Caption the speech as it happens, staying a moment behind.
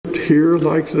here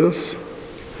like this.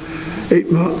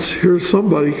 8 months, here's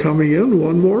somebody coming in,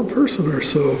 one more person or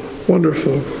so.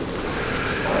 Wonderful.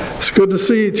 It's good to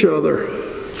see each other.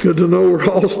 It's good to know we're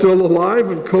all still alive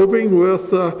and coping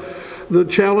with the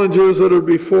challenges that are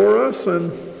before us,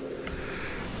 and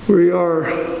we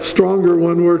are stronger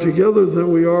when we're together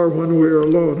than we are when we're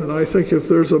alone. And I think if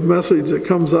there's a message that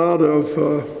comes out of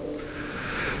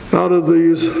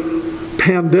these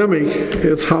pandemic,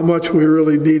 it's how much we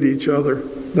really need each other.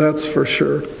 That's for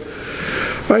sure.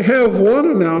 I have one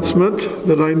announcement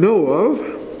that I know of,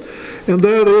 and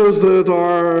that is that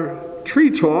our Tree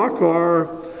Talk, our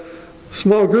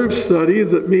small group study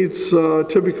that meets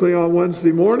typically on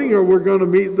Wednesday morning, or we're going to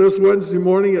meet this Wednesday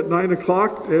morning at 9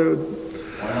 o'clock. Good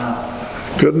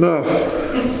enough.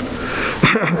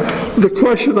 The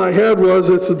question I had was,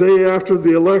 it's the day after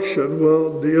the election.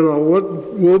 Well, you know,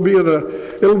 what will be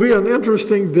it'll be an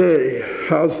interesting day.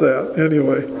 How's that?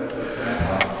 Anyway.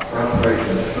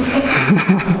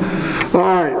 All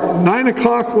right, 9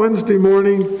 o'clock Wednesday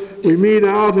morning, we meet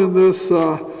out in this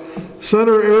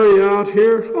center area out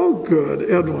here. Oh, good,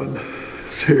 Edwin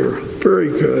is here. Very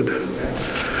good.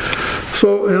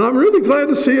 So, and I'm really glad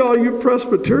to see all you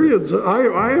Presbyterians.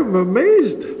 I am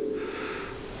amazed.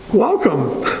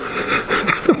 Welcome.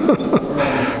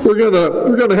 We're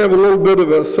gonna have a little bit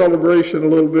of a celebration a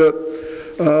little bit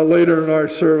later in our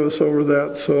service over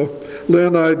that. So,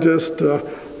 Lynn, I just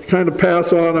kind of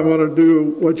pass on. I want to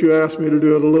do what you asked me to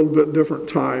do at a little bit different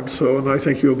time. So, and I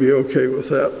think you'll be okay with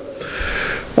that.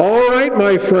 All right,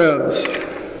 my friends.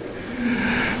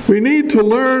 We need to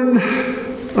learn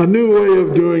a new way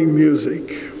of doing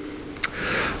music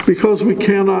because we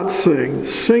cannot sing.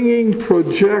 Singing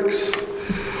projects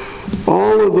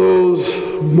all of those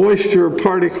moisture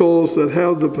particles that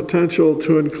have the potential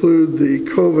to include the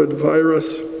COVID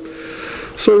virus.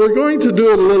 So we're going to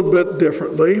do it a little bit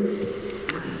differently.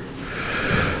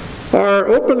 Our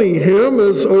opening hymn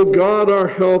is, "O God, our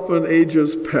help in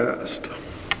ages past."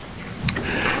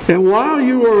 And while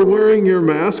you are wearing your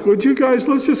mask, would you guys,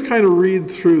 let's just kind of read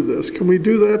through this. Can we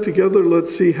do that together?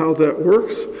 Let's see how that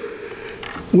works.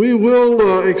 We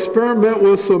will experiment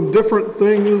with some different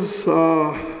things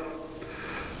so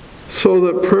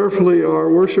that prayerfully our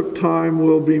worship time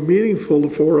will be meaningful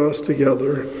for us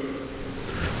together.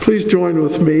 Please join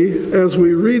with me as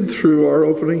we read through our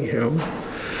opening hymn.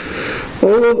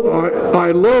 Oh,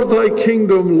 I love thy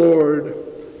kingdom, Lord,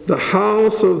 the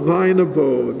house of thine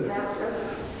abode.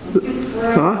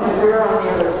 Huh?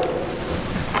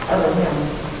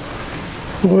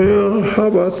 Well, how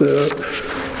about that?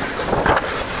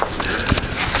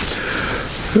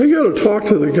 We got to talk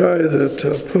to the guy that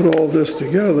put all this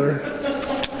together.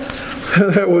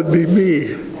 That would be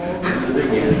me.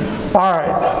 All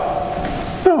right.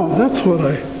 No, that's what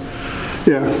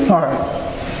yeah, all right.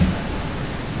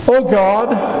 O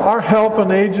God, our help in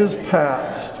ages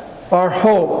past, our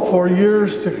hope for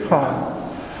years to come,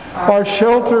 our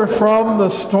shelter from the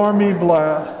stormy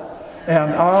blast,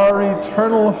 and our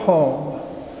eternal home.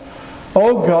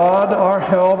 O God, our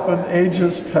help in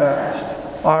ages past,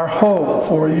 our hope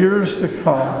for years to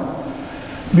come,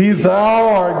 be thou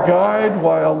our guide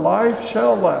while life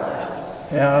shall last,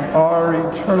 and our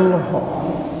eternal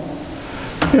home.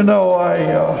 You know,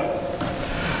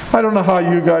 I don't know how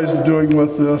you guys are doing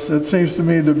with this. It seems to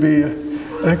me to be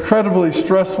an incredibly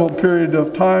stressful period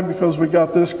of time because we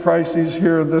got this crisis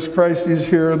here and this crisis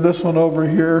here and this one over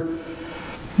here.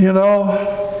 You know,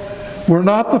 we're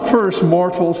not the first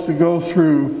mortals to go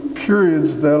through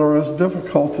periods that are as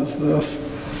difficult as this.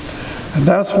 And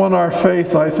that's when our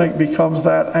faith, I think, becomes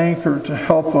that anchor to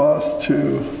help us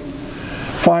to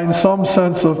find some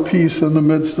sense of peace in the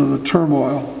midst of the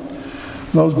turmoil.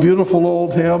 Those beautiful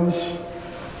old hymns,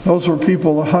 those were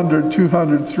people 100,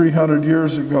 200, 300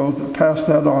 years ago that passed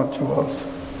that on to us.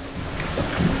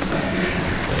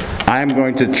 I'm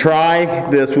going to try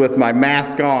this with my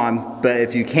mask on, but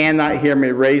if you cannot hear me,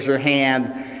 raise your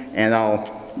hand and I'll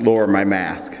lower my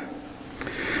mask.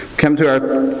 Come to our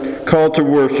call to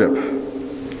worship.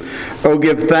 Oh,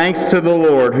 give thanks to the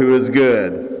Lord who is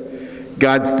good.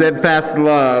 God's steadfast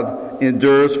love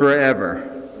endures forever.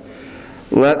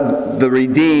 Let the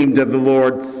redeemed of the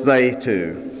Lord say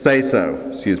so.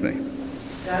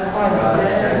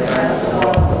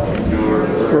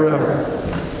 Forever.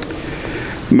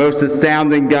 Most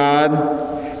astounding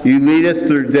God, you lead us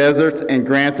through deserts and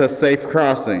grant us safe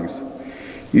crossings.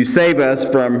 You save us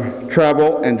from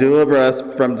trouble and deliver us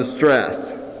from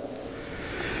distress.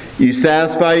 You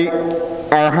satisfy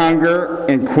our hunger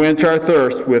and quench our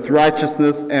thirst with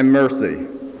righteousness and mercy.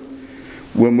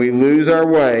 When we lose our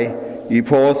way, you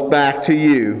pull us back to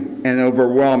you and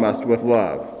overwhelm us with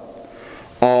love.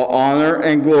 All honor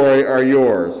and glory are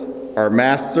yours, our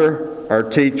Master, our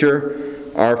Teacher,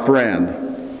 our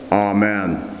friend.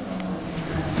 Amen.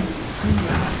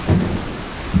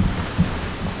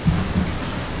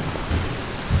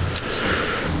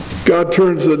 God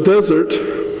turns the desert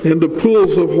into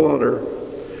pools of water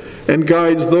and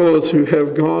guides those who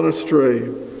have gone astray.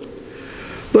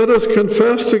 Let us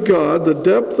confess to God the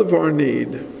depth of our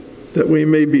need, that we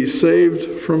may be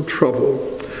saved from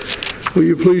trouble. Will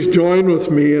you please join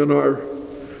with me in our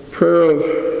prayer of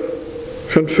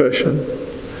confession?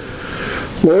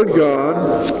 Lord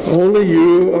God, only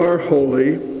you are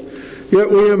holy, yet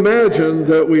we imagine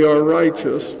that we are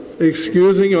righteous,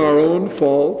 excusing our own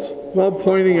faults while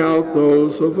pointing out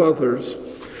those of others.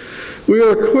 We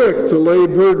are quick to lay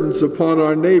burdens upon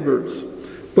our neighbors,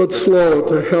 but slow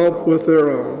to help with their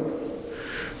own.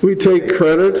 We take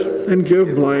credit and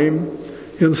give blame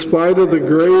in spite of the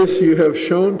grace you have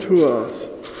shown to us.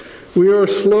 We are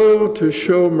slow to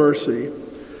show mercy.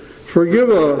 Forgive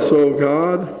us, O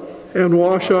God, and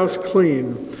wash us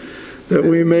clean, that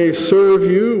we may serve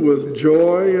you with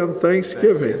joy and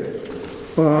thanksgiving.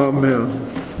 Amen.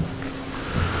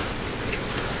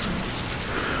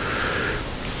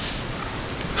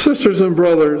 Sisters and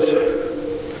brothers,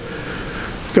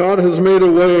 God has made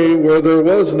a way where there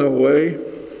was no way.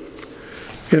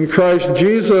 In Christ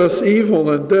Jesus, evil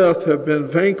and death have been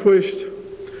vanquished,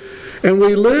 and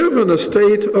we live in a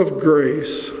state of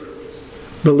grace.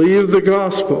 Believe the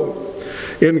gospel.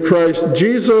 In Christ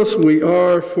Jesus, we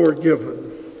are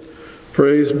forgiven.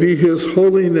 Praise be his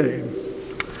holy name.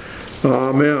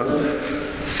 Amen.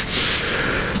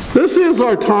 This is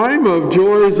our time of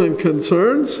joys and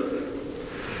concerns.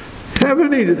 Have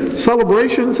any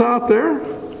celebrations out there?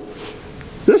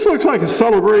 This looks like a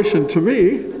celebration to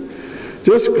me.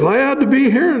 Just glad to be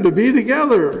here and to be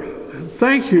together.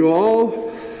 Thank you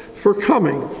all for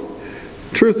coming.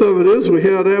 Truth of it is, we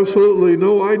had absolutely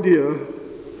no idea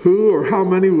who or how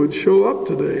many would show up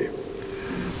today.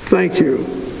 Thank you.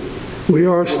 We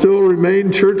are still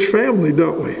remain church family,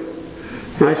 don't we?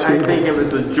 Yes, I think it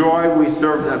was a joy. We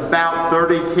served about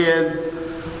 30 kids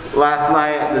last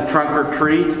night at the trunk or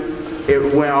treat.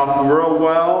 It went off real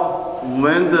well.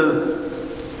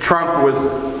 Linda's trunk was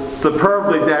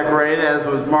superbly decorated, as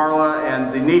was Marla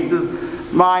and Denise's.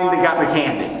 Mine, they got the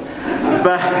candy.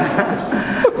 But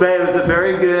it was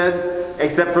very good,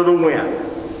 except for the wind.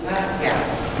 Yeah.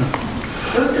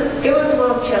 It was a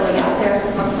little chilly out there.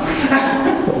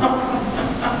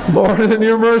 Lord, in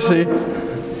your mercy,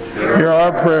 hear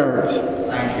our prayers.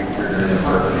 Thank you for your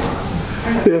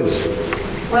prayer. Yes.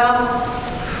 Well,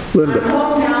 Linda. I'm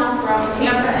home now from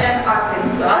Tampa and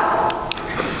Arkansas.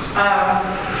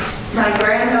 My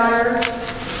granddaughter,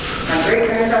 my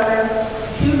great-granddaughter,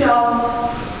 2 dogs,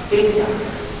 big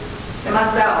dogs, and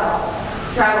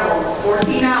myself traveled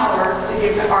 14 hours to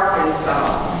get to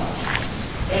Arkansas.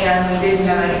 And we didn't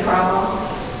have any problem.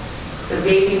 The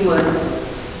baby was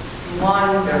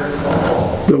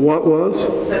wonderful. The what was?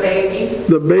 The baby.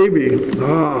 The baby.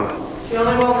 Ah. She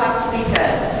only woke up to be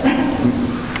fed.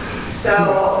 So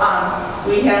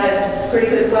we had pretty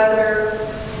good weather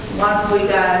once we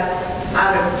got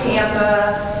out of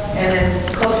Tampa, and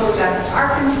as closer we got to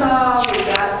Arkansas, we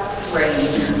got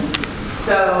rain.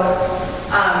 So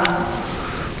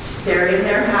they're in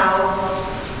their house.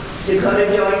 Dakota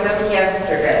joined them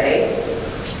yesterday,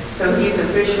 so he's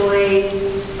officially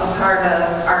a part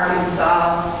of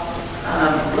Arkansas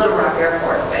Little Rock Air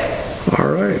Force Base. All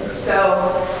right.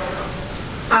 So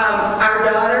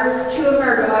our daughters, 2 of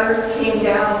our daughters came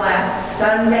down last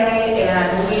Sunday,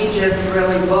 and we just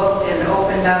really booked and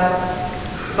opened up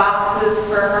boxes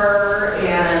for her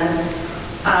and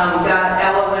got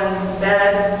Elowen's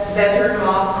bedroom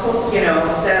all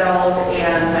settled,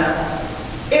 and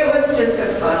it was just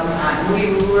a fun time. We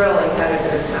really had a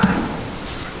good time.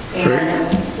 And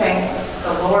thank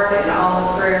the Lord and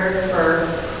all the prayers for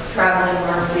traveling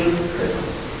mercies, because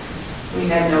we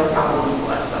had no problems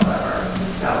whatsoever.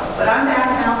 So, but I'm back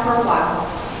now for a while.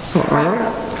 All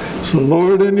right. So,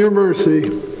 Lord, in your mercy,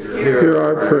 hear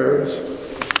our prayers.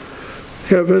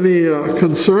 Have any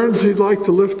concerns you'd like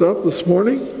to lift up this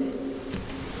morning?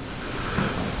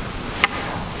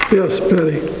 Yes,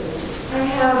 Betty. I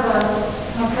have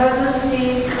my cousin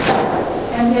Steve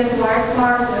and his wife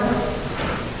Martha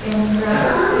in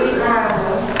Sweet,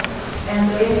 Iowa, and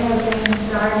they have been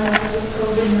diagnosed with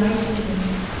COVID-19.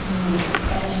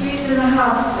 And she's in the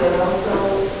hospital,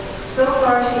 so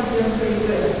far she's been pretty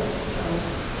good. So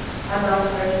I'd like to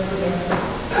pray for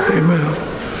them. Amen.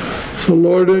 So,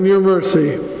 Lord, in your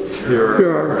mercy,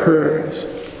 hear our prayers.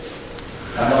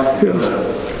 I'd like to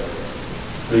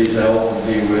Yes. please help and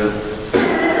be with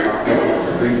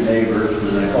our street neighbors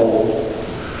with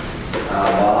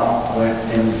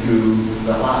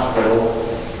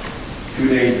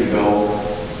ago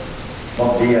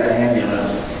via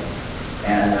ambulance,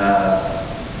 and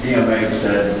DMH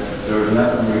said there was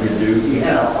nothing we could do. He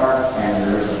had a heart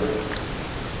aneurysm,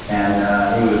 and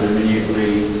he was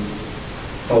immediately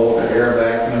told to air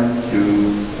vacuum to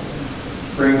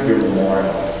Springfield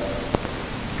Memorial.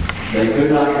 They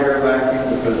could not air vacuum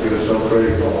because he was so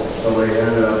critical, so they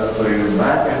ended up putting him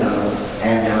back in the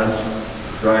ambulance,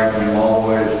 dragging him all the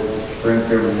way to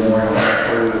Springfield Memorial,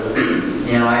 where he was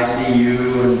in ICU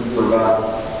for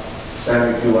about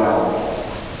 72 hours.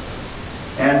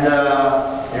 And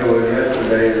it was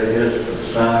yesterday that his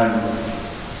son and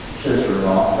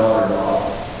sister-in-law, daughter-in-law,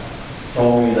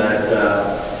 told me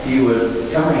that he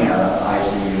was coming out of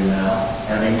ICU now,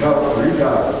 and he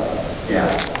recovered. Yeah,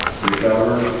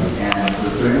 recovered, and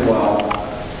was doing well.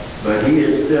 But he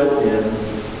is still in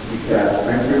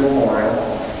Springfield Memorial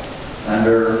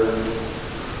under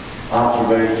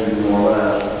observation, more or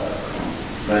less.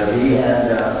 But he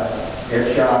had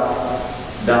it shot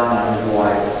Donna, his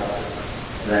wife,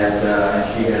 that and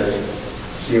she has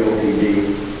COPD.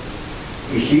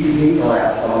 He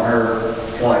collapsed on her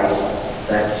twice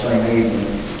that same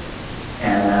evening,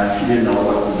 and she didn't know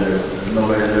what to do. There's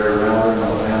nobody there around her, no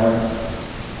family.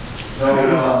 So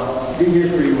be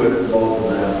history with both of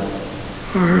them.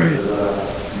 All right.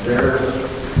 There's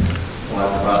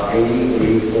about 80,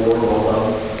 84, both of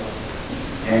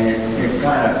them, and it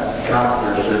kind of shocked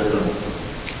their system.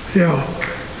 Yeah.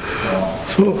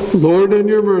 So, Lord, in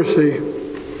your mercy,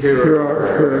 hear our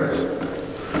prayers.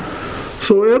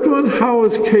 So, Edwin, how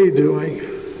is Kay doing?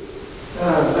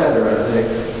 Better, I think.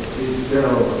 She's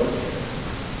still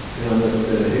down at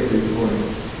the Hickory Point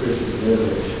Christian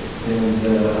Village and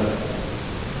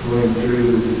going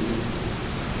through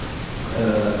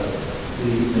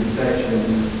the infection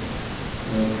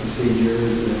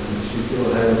procedures, and she still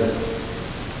has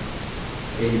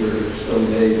 8 or so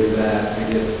days of that to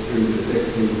get through the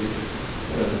 6 weeks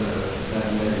of that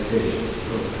medication.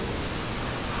 So,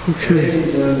 Okay.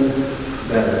 she's done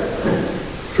better.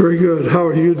 Very good. How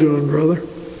are you doing, brother?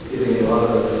 Getting a lot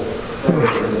of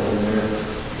pressure down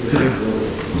there.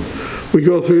 We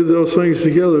go through those things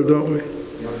together, don't we?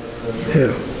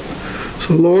 Yeah.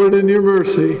 So, Lord, in your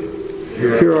mercy,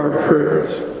 hear our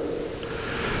prayers.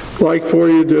 I'd like for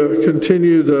you to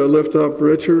continue to lift up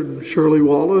Richard and Shirley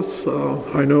Wallace.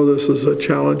 I know this is a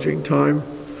challenging time,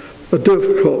 a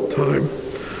difficult time.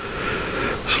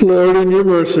 So, Lord, in your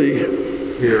mercy,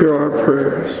 hear our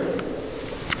prayers.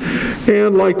 And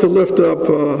I'd like to lift up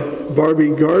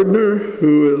Barbie Gardner,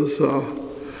 who is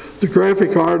the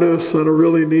graphic artist and a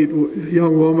really neat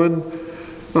young woman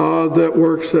that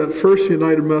works at First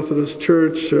United Methodist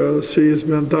Church. She has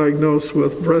been diagnosed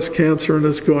with breast cancer and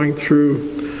is going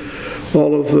through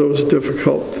all of those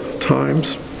difficult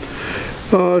times.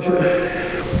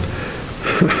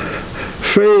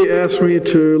 Faye asked me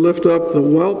to lift up the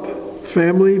Welp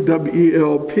family,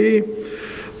 W-E-L-P.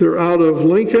 They're out of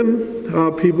Lincoln.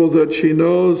 People that she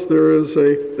knows,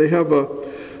 they have a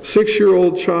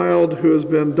 6-year-old child who has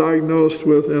been diagnosed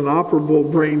with inoperable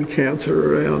brain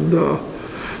cancer. And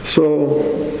so,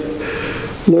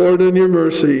 Lord, in your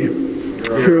mercy,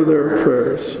 hear their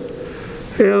prayers.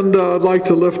 And I'd like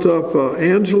to lift up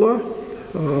Angela.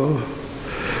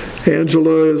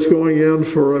 Angela is going in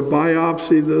for a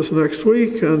biopsy this next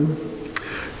week, and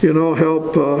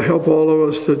help all of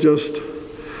us to just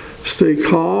stay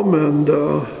calm and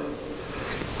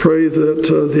pray that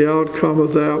the outcome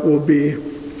of that will be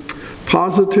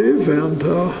positive, and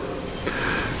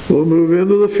we'll move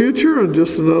into the future and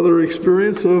just another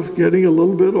experience of getting a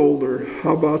little bit older.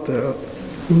 How about that?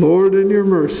 Lord, in your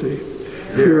mercy,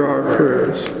 hear our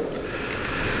prayers.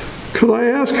 Could I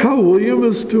ask how William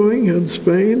is doing in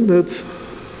Spain? That's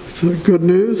good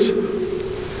news.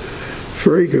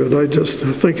 Very good. I just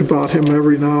think about him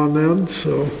every now and then,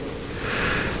 so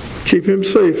keep him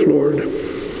safe, Lord.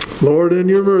 Lord, in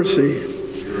your mercy,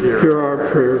 hear our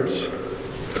prayers.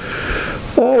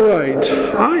 All right.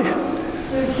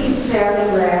 We keep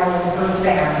Sally Brown and her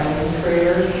family in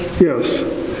prayers. Yes.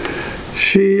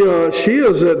 She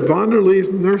is at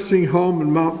Vonderleaf Nursing Home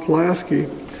in Mount Pulaski.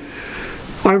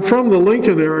 I'm from the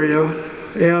Lincoln area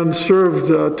and served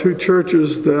 2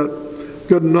 churches that a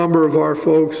good number of our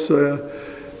folks,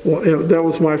 that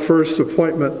was my first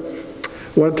appointment,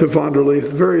 went to Vonderleaf.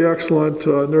 Very excellent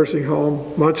nursing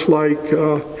home, much like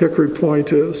Hickory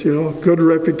Point is, good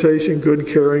reputation, good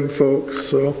caring folks.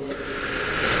 So,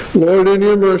 Lord, in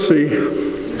your mercy,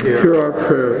 hear our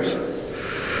prayers.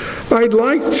 I'd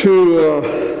like to,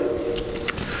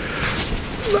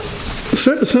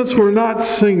 since we're not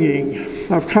singing,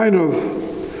 I've kind of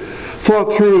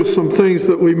thought through some things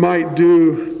that we might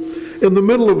do in the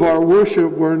middle of our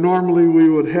worship where normally we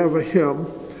would have a hymn.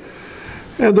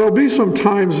 And there'll be some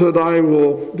times that I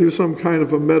will do some kind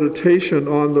of a meditation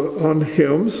on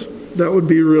hymns. That would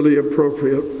be really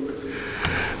appropriate.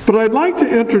 But I'd like to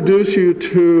introduce you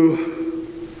to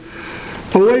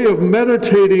a way of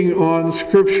meditating on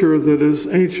Scripture that is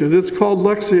ancient. It's called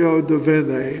Lectio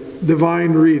Divinae,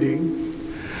 divine reading.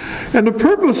 And the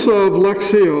purpose of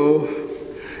Lectio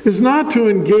is not to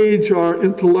engage our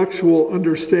intellectual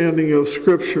understanding of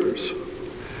Scriptures,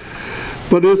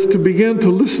 but it's to begin to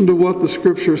listen to what the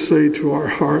Scriptures say to our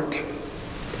heart,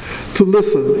 to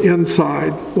listen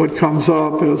inside what comes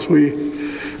up as we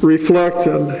reflect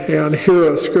and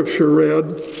hear a Scripture read.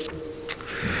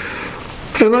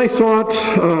 And I thought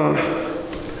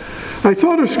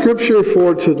a Scripture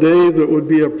for today that would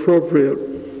be appropriate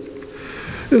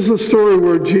is the story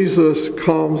where Jesus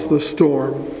calms the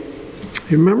storm.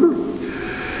 You remember?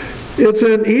 It's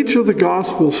in each of the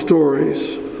gospel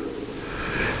stories.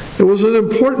 It was an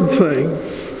important thing,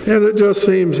 and it just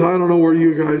seems, I don't know where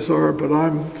you guys are, but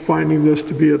I'm finding this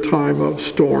to be a time of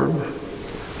storm.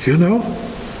 You know?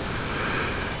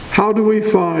 How do we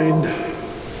find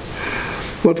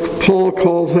what Paul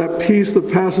calls that peace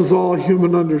that passes all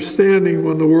human understanding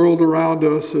when the world around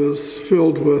us is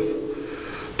filled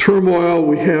with turmoil?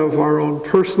 We have our own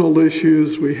personal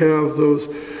issues. We have those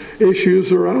issues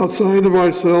that are outside of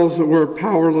ourselves that we're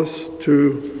powerless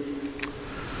to.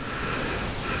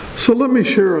 So let me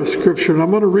share a scripture, and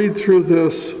I'm going to read through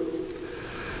this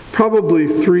probably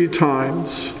 3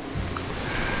 times.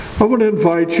 I want to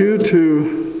invite you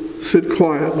to sit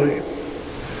quietly,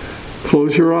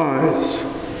 close your eyes,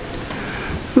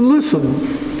 and listen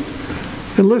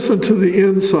to the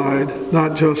inside,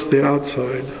 not just the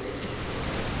outside.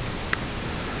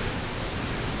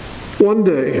 One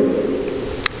day,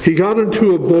 he got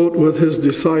into a boat with his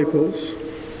disciples,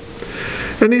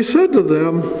 and he said to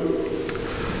them,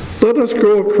 "Let us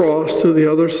go across to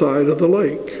the other side of the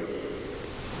lake."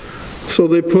 So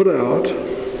they put out,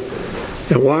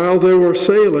 and while they were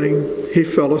sailing, he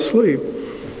fell asleep.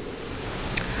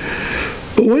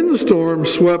 A windstorm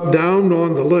swept down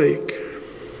on the lake,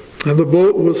 and the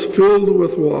boat was filled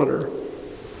with water,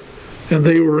 and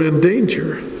they were in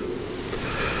danger.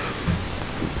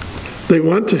 They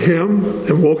went to him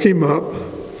and woke him up,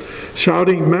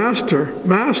 shouting, "Master,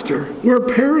 Master, we're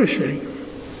perishing."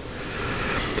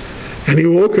 And he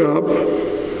woke up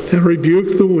and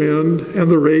rebuked the wind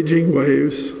and the raging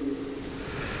waves.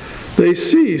 They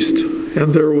ceased,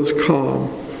 and there was calm.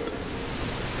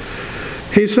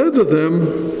 He said to them,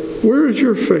 "Where is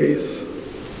your faith?"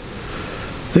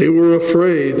 They were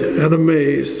afraid and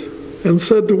amazed, and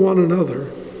said to one another,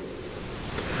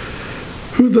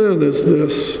 "Who then is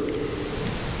this,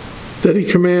 that he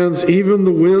commands even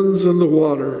the winds and the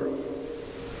water,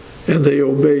 and they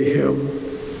obey him?"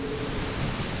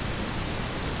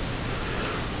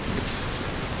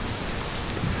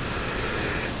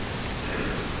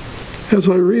 As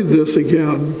I read this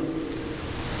again,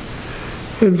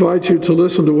 I invite you to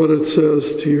listen to what it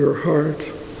says to your heart.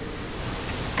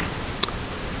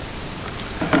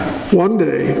 One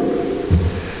day,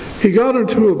 he got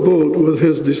into a boat with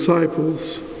his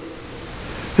disciples,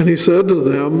 and he said to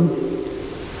them,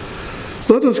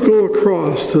 "Let us go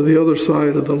across to the other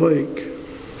side of the lake."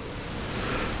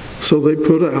 So they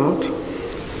put out,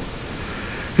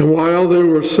 and while they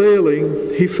were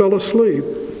sailing, he fell asleep.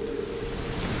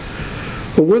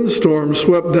 A windstorm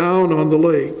swept down on the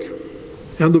lake,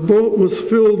 and the boat was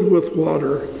filled with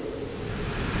water,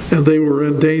 and they were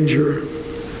in danger.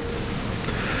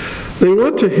 They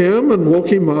went to him and woke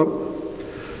him up,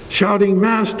 shouting,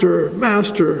 "Master,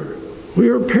 Master, we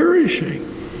are perishing."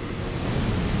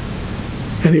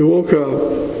 And he woke up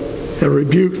and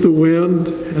rebuked the wind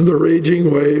and the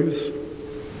raging waves.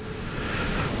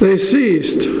 They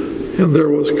ceased, and there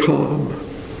was calm.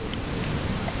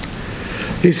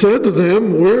 He said to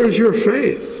them, "Where is your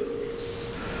faith?"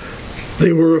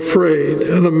 They were afraid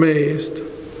and amazed,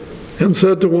 and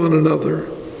said to one another,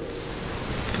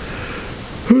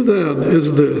 "Who then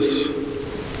is this,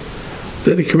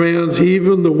 that he commands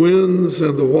even the winds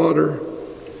and the water,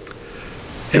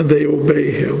 and they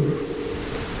obey him?"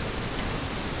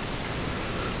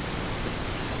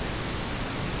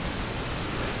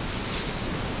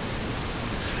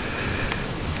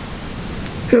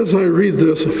 As I read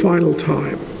this a final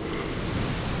time,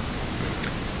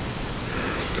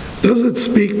 does it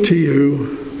speak to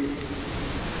you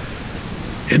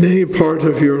in any part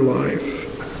of your life?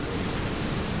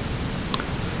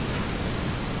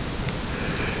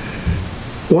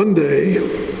 One day,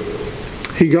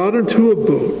 he got into a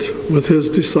boat with his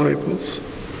disciples,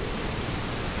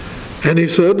 and he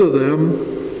said to them,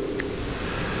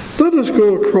 "Let us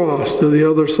go across to the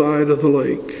other side of the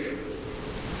lake."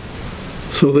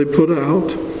 So they put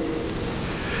out,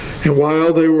 and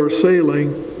while they were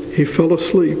sailing, he fell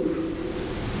asleep.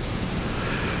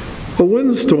 A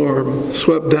windstorm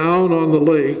swept down on the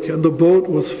lake, and the boat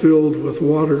was filled with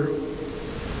water,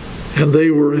 and they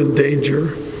were in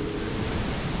danger.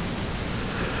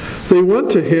 They went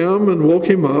to him and woke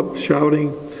him up,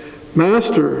 shouting,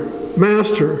 "Master,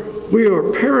 Master, we are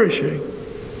perishing."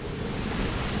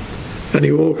 And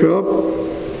he woke up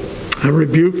and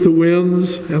rebuked the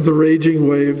winds and the raging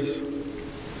waves.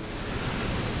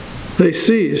 They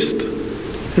ceased,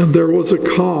 and there was a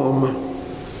calm.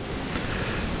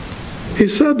 He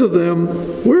said to them,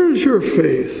 "Where is your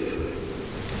faith?"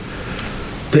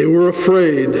 They were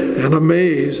afraid and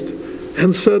amazed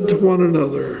and said to one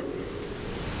another,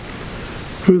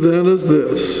 "Who then is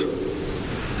this,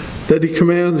 that he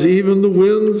commands even the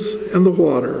winds and the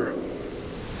water,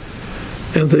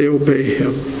 and they obey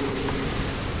him?"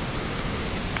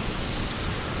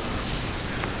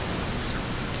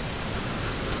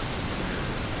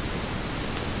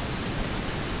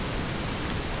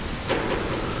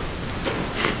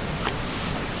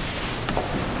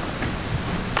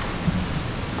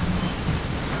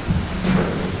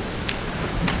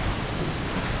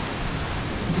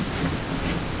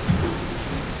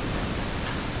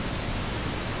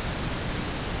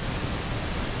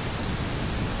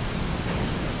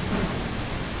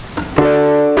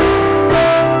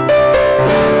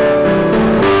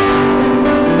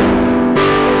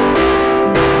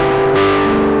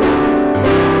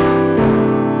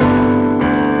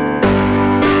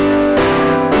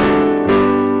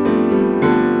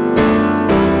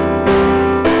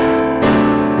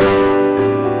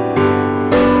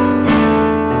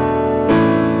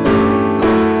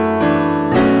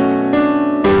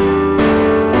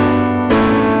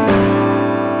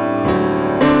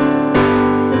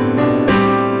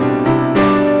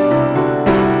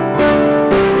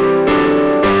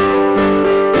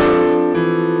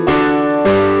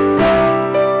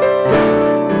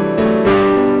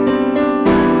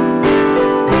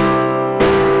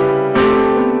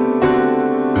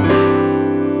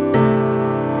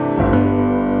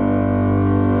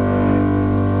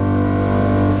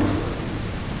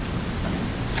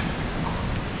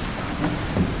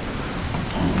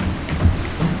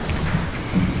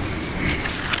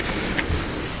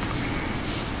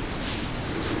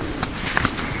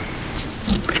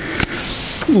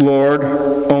 Lord,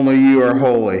 only you are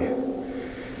holy.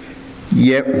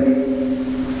 Yep.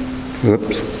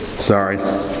 Whoops, sorry.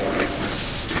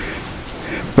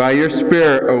 By your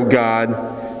Spirit, O God,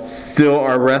 still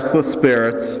our restless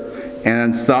spirits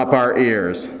and unstop our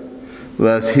ears.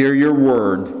 Let us hear your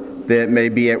word, that it may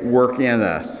be at work in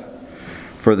us.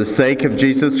 For the sake of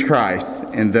Jesus Christ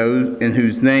and those in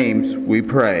whose names we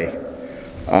pray.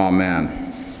 Amen.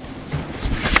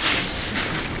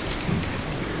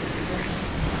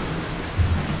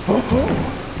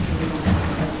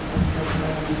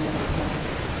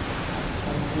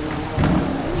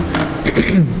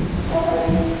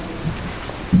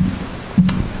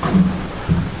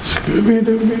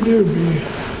 Scooby-Dooby-Dooby.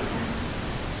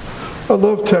 I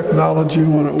love technology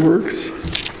when it works.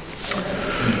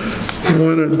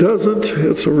 When it doesn't,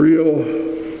 it's a real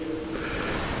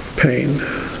pain.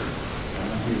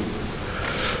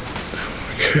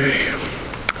 Okay.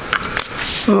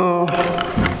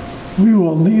 We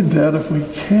will need that if we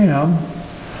can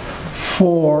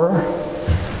for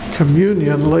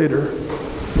communion later.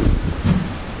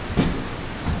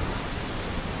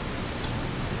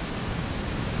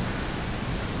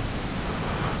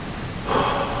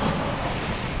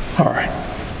 All right.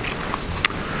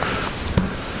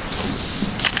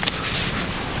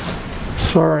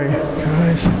 Sorry,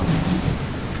 guys.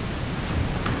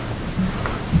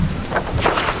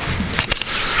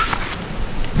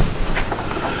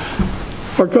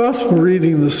 Our gospel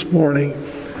reading this morning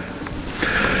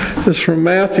is from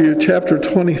Matthew chapter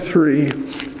 23,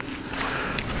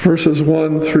 verses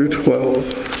 1 through 12.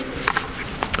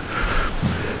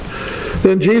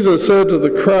 Then Jesus said to the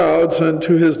crowds and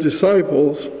to his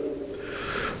disciples,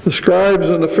 "The scribes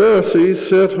and the Pharisees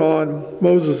sit on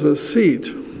Moses'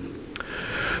 seat.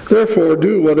 Therefore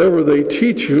do whatever they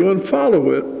teach you and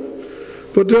follow it.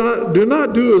 But do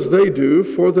not do as they do,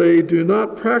 for they do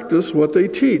not practice what they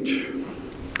teach.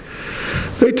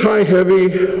 They tie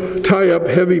up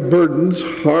heavy burdens,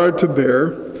 hard to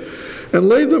bear, and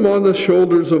lay them on the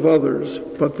shoulders of others,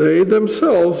 but they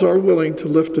themselves are unwilling to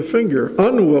lift a finger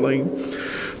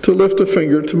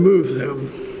to move them.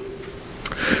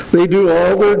 They do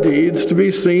all their deeds to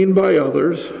be seen by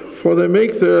others, for they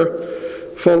make their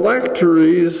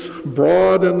phylacteries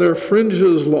broad and their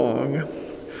fringes long.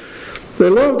 They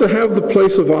love to have the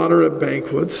place of honor at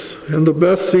banquets and the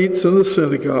best seats in the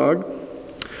synagogue,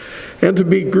 and to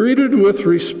be greeted with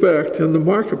respect in the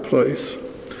marketplace,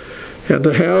 and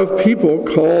to have people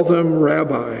call them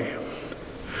rabbi.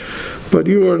 But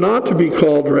you are not to be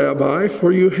called rabbi,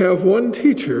 for you have one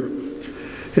teacher,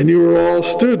 and you are all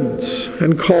students,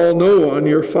 and call no one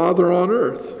your father on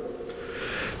earth.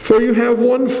 For you have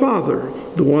one Father,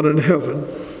 the one in heaven.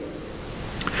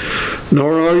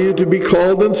 Nor are you to be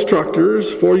called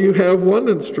instructors, for you have one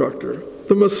instructor,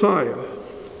 the Messiah.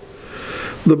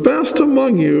 The best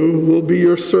among you will be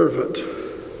your servant.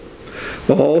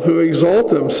 All who exalt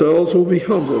themselves will be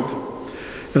humbled,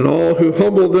 and all who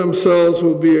humble themselves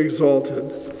will be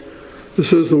exalted.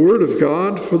 This is the word of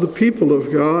God for the people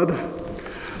of God.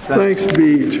 Thanks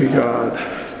be to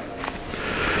God.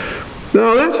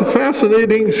 Now that's a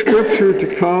fascinating scripture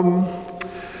to come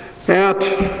at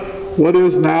what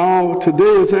is now, today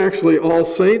is actually All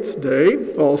Saints'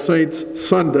 Day, All Saints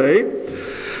Sunday.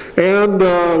 And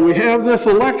we have this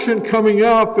election coming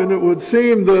up, and it would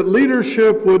seem that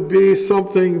leadership would be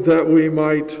something that we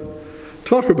might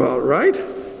talk about, right?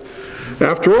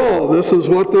 After all, this is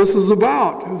what this is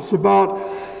about. It's about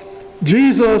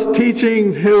Jesus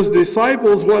teaching his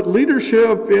disciples what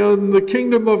leadership in the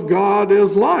kingdom of God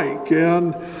is like.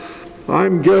 And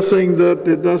I'm guessing that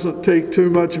it doesn't take too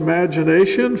much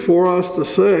imagination for us to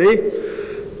say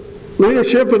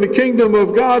leadership in the kingdom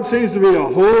of God seems to be a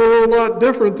whole lot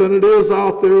different than it is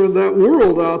out there in that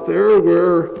world out there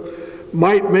where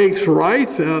might makes right,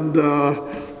 and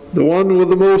the one with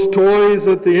the most toys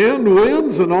at the end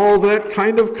wins, and all that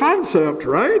kind of concept,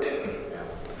 right?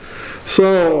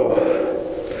 So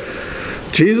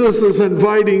Jesus is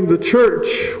inviting the church,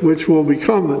 which will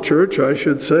become the church, I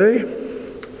should say,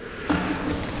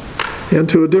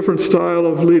 into a different style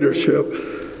of leadership.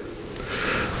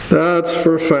 That's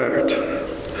for a fact.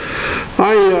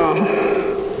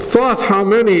 I thought how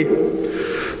many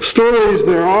stories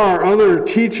there are, other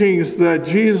teachings that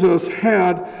Jesus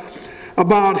had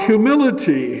about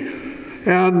humility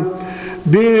and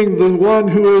being the one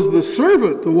who is the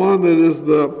servant, the one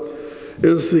that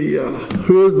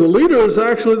who is the leader is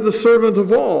actually the servant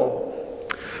of all.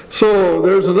 So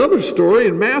there's another story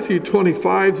in Matthew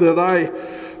 25 that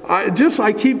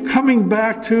I keep coming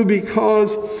back to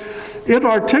because it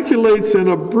articulates in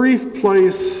a brief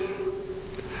place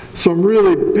some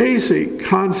really basic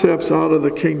concepts out of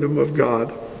the kingdom of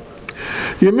God.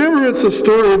 You remember it's a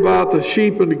story about the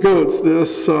sheep and the goats,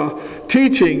 this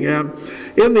teaching, and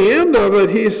in the end of it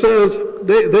he says,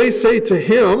 they say to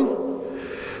him,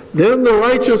 then the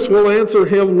righteous will answer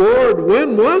him, Lord,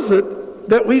 when was it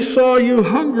that we saw you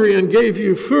hungry and gave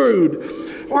you food,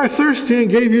 or thirsty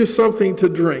and gave you something to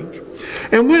drink?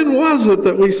 And when was it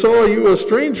that we saw you a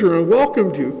stranger and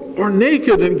welcomed you, or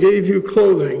naked and gave you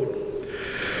clothing?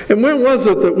 And when was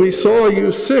it that we saw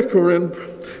you sick or in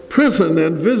prison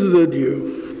and visited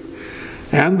you?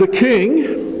 And the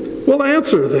king will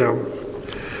answer them,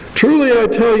 truly I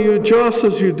tell you, just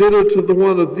as you did it to the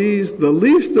one of these, the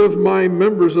least of my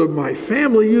members of my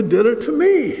family, you did it to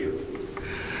me.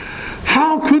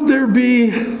 How could there be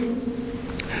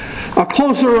a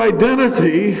closer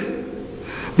identity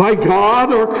by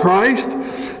God or Christ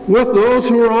with those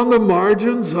who are on the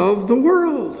margins of the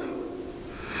world?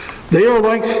 They are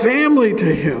like family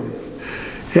to him.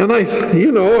 And I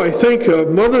think of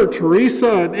Mother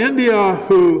Teresa in India,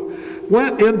 who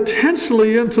went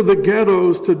intentionally into the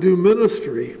ghettos to do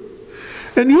ministry.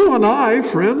 And you and I,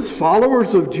 friends,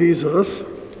 followers of Jesus,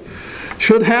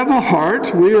 should have a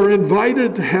heart. We are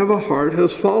invited to have a heart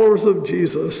as followers of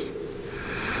Jesus,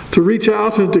 to reach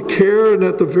out and to care, and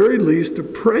at the very least to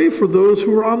pray for those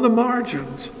who are on the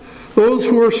margins, those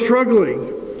who are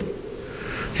struggling.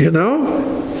 You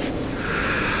know,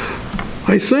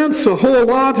 I sense a whole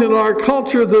lot in our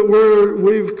culture that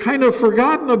we've kind of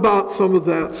forgotten about some of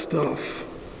that stuff.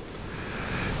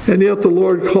 And yet the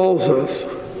Lord calls us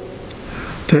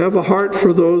to have a heart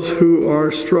for those who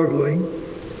are struggling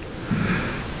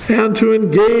and to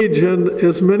engage in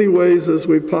as many ways as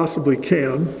we possibly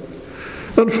can.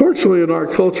 Unfortunately, in our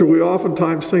culture, we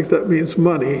oftentimes think that means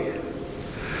money,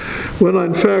 when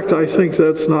in fact I think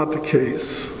that's not the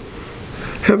case.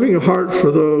 Having a heart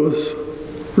for those,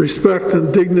 respect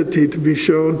and dignity to be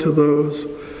shown to those,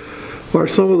 are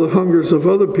some of the hungers of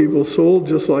other people's soul,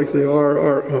 just like they are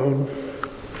our own.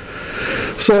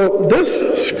 So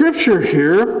this scripture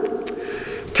here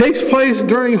takes place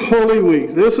during Holy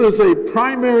Week. This is a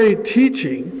primary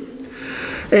teaching.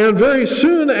 And very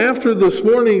soon after this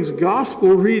morning's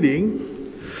gospel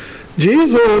reading,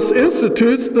 Jesus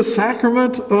institutes the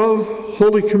sacrament of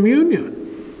Holy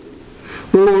Communion,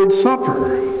 the Lord's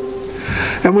Supper.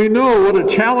 And we know what a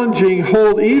challenging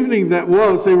whole evening that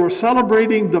was. They were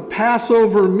celebrating the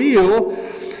Passover meal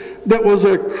that was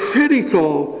a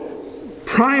critical,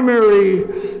 primary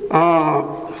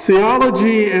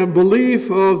theology and belief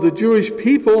of the Jewish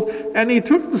people, and he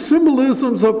took the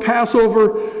symbolisms of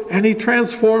Passover and he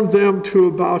transformed them to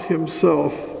about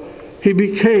himself. He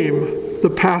became the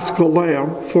Paschal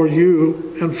Lamb for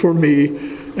you and for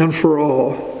me and for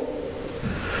all.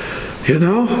 You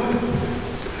know?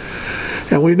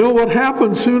 And we know what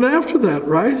happened soon after that,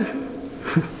 right?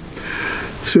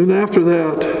 Soon after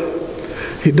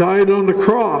that, he died on the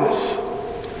cross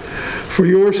for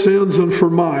your sins and for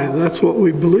mine. That's what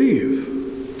we believe.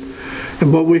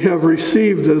 And what we have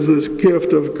received as this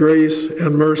gift of grace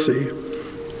and mercy.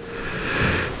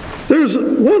 There's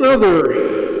one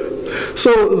other.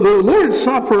 So the Lord's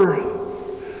Supper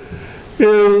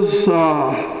is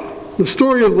the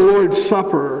story of the Lord's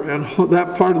Supper, and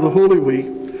that part of the Holy Week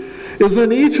is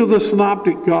in each of the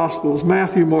Synoptic Gospels,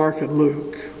 Matthew, Mark, and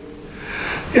Luke.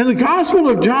 In the Gospel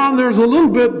of John, there's a little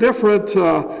bit different,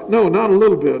 no, not a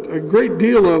little bit, a great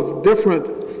deal of different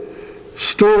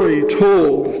story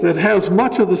told that has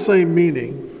much of the same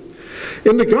meaning.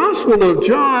 In the Gospel of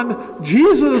John,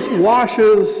 Jesus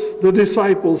washes the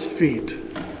disciples' feet.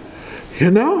 You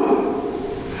know?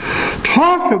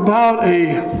 Talk about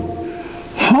a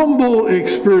humble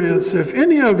experience. If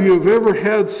any of you have ever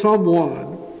had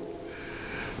someone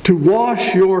to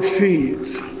wash your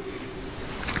feet,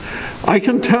 I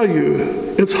can tell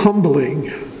you it's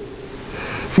humbling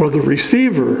for the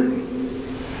receiver.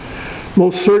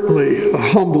 Most certainly a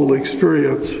humble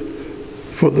experience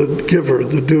for the giver,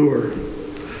 the doer.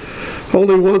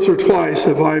 Only once or twice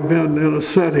have I been in a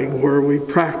setting where we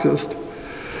practiced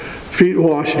feet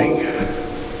washing.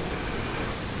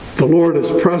 The Lord is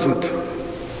present.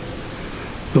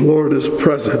 The Lord is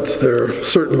present there,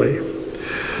 certainly.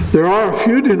 There are a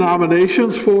few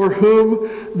denominations for whom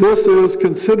this is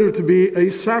considered to be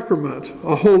a sacrament,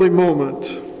 a holy moment.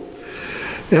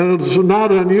 And it's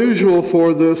not unusual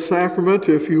for this sacrament,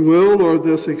 if you will, or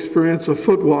this experience of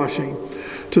foot washing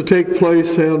to take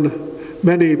place in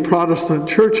many Protestant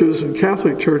churches and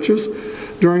Catholic churches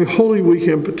during Holy Week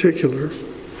in particular.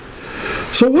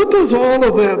 So what does all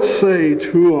of that say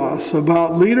to us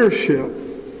about leadership?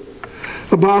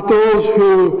 About those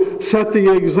who set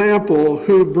the example,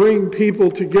 who bring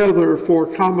people together for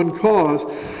common cause.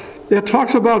 It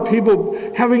talks about people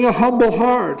having a humble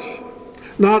heart,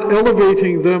 not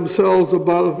elevating themselves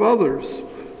above others.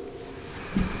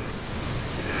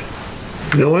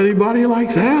 Know anybody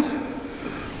like that?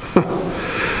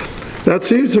 That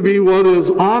seems to be what is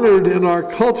honored in our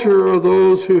culture, are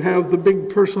those who have the big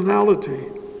personality.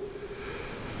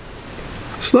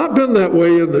 It's not been that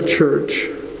way in the church.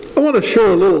 I want to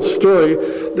share a little story.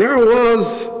 There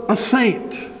was a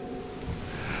saint,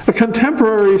 a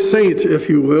contemporary saint, if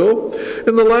you will,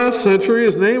 in the last century.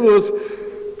 His name was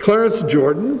Clarence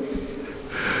Jordan.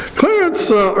 Clarence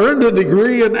earned a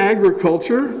degree in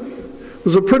agriculture,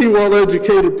 was a pretty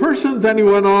well-educated person. Then he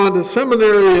went on to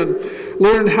seminary and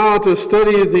learned how to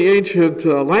study the ancient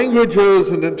languages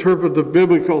and interpret the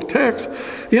biblical text.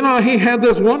 You know, he had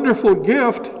this wonderful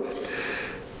gift.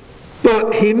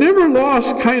 But he never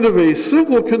lost kind of a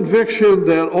simple conviction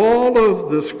that all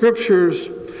of the scriptures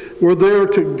were there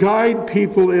to guide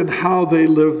people in how they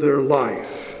live their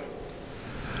life.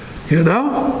 You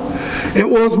know? It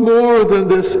was more than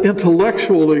this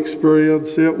intellectual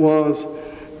experience. It was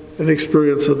an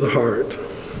experience of the heart.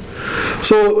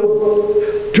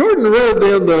 So Jordan read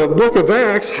in the book of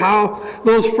Acts how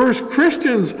those first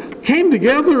Christians came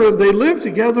together and they lived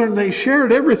together and they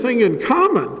shared everything in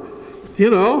common. You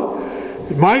know,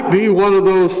 it might be one of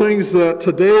those things that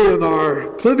today in our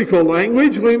political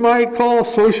language we might call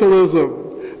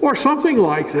socialism or something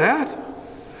like that.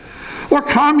 Or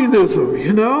communism,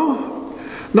 you know.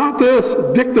 Not this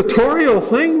dictatorial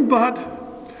thing, but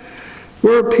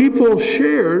where people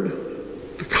shared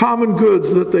the common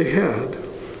goods that they had.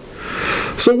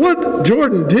 So what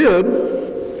Jordan did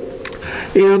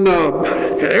in an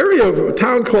area of a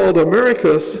town called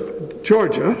Americus,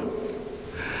 Georgia,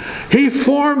 he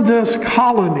formed this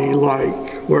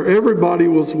colony-like where everybody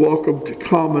was welcome to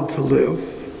come and to live.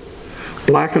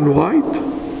 Black and white,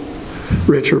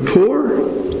 rich or poor.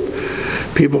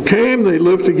 People came, they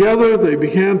lived together, they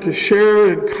began to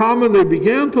share in common, they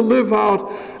began to live out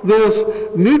this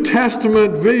New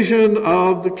Testament vision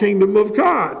of the kingdom of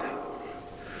God.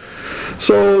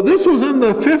 So this was in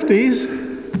the 50s,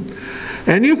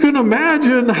 And you can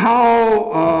imagine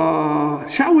how,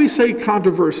 shall we say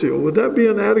controversial? Would that be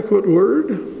an adequate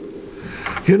word?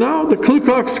 You know, the Ku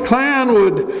Klux Klan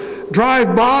would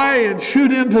drive by and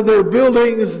shoot into their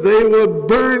buildings. They would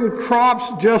burn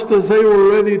crops just as they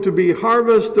were ready to be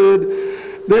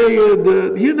harvested. They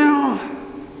would, you know,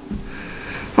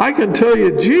 I can tell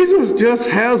you, Jesus just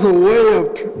has a way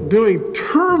of doing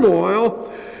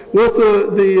turmoil with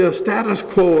the status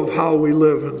quo of how we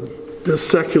live in this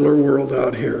secular world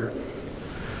out here.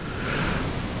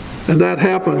 And that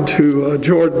happened to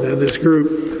Jordan and his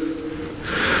group.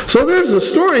 So there's a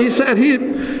story. He said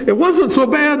it wasn't so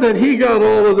bad that he got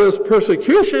all of this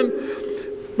persecution,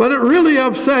 but it really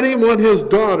upset him when his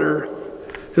daughter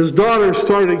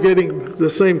started getting the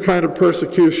same kind of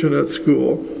persecution at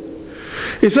school.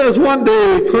 He says one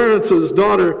day Clarence's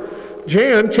daughter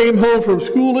Jan came home from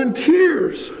school in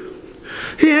tears.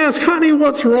 He asked, "Honey,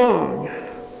 what's wrong?"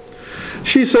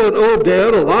 She said, "Oh,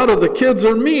 Dad, a lot of the kids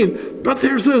are mean, but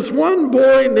there's this one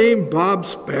boy named Bob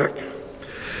Speck.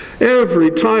 Every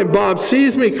time Bob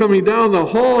sees me coming down the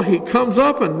hall, he comes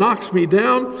up and knocks me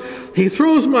down. He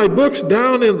throws my books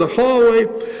down in the hallway.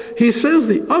 He says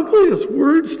the ugliest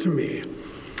words to me."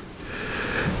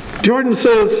 Jordan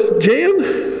says, "Jan,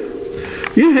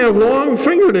 you have long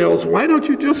fingernails. Why don't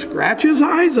you just scratch his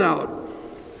eyes out?"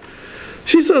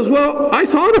 She says, "Well, I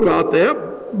thought about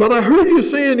that, but I heard you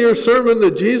say in your sermon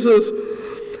that Jesus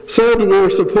said we're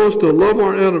supposed to love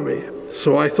our enemy,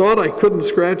 so I thought I couldn't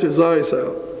scratch his eyes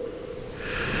out."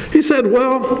 He said,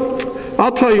 "Well,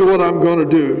 I'll tell you what I'm going to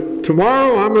do.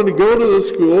 Tomorrow I'm going to go to the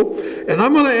school and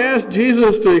I'm going to ask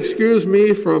Jesus to excuse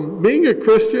me from being a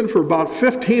Christian for about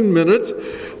 15 minutes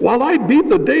while I beat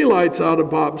the daylights out of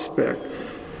Bob Speck."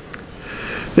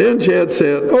 Then Chad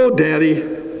said, "Oh, Daddy,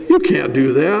 you can't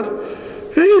do that."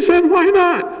 And he said, "Why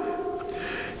not?"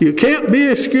 "You can't be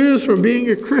excused from being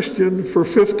a Christian for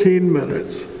 15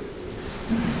 minutes.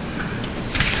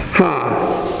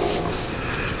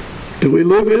 Do we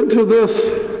live into this?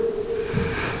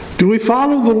 Do we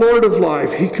follow the Lord of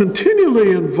life? He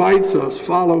continually invites us,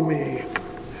 "Follow me."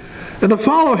 And to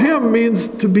follow him means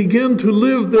to begin to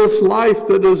live this life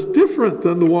that is different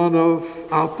than the one of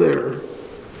out there.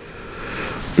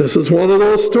 This is one of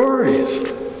those stories.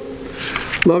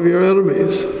 Love your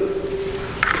enemies.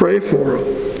 Pray for them.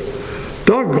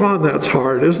 Doggone, that's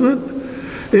hard, isn't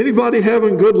it? Anybody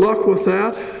having good luck with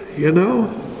that? You know?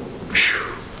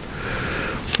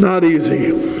 Not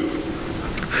easy.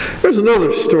 There's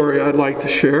another story I'd like to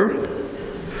share.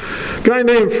 A guy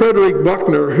named Frederick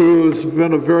Buechner, who's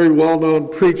been a very well-known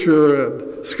preacher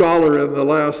and scholar in the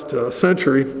last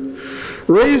century,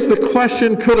 raised the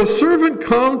question, could a servant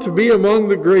come to be among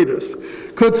the greatest?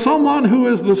 Could someone who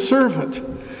is the servant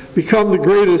become the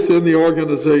greatest in the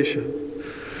organization?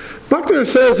 Buechner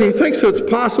says he thinks it's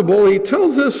possible. He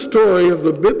tells this story of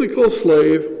the biblical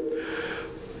slave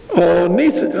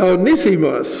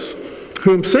Onesimus,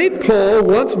 whom St. Paul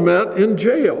once met in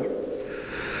jail.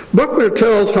 Buechner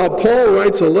tells how Paul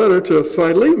writes a letter to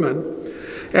Philemon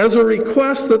as a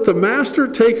request that the master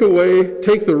take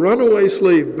the runaway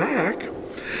slave back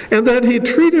and that he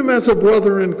treat him as a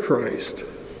brother in Christ.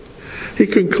 He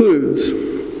concludes,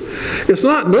 "It's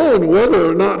not known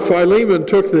whether or not Philemon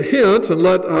took the hint and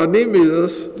let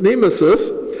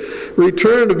Nemesis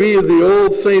return to be the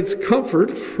old saint's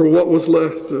comfort for what was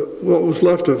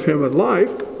left of him in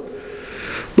life.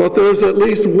 But there's at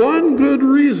least one good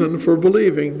reason for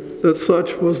believing that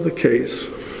such was the case.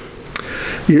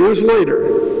 Years later,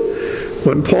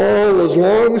 when Paul was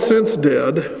long since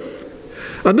dead,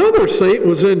 another saint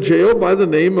was in jail by the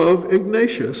name of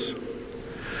Ignatius.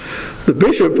 The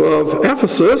bishop of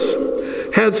Ephesus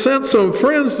had sent some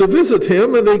friends to visit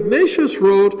him, and Ignatius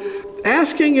wrote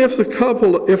asking if a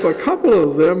couple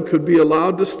of them could be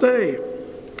allowed to stay.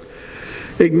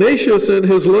 Ignatius in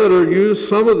his letter used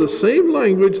some of the same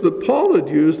language that Paul had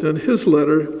used in his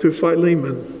letter to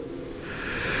Philemon,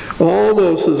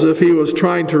 almost as if he was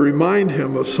trying to remind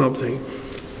him of something.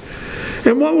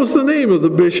 And what was the name of the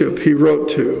bishop he wrote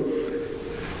to?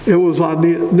 It was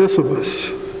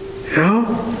Onesimus. Yeah?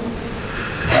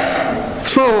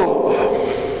 So,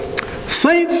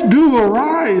 saints do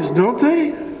arise, don't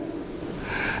they?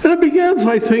 And it begins,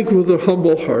 I think, with a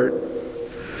humble heart.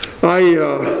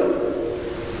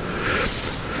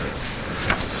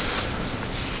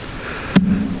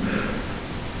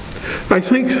 I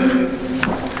think,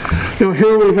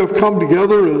 here we have come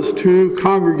together as two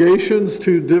congregations,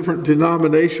 two different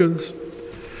denominations.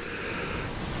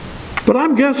 But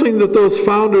I'm guessing that those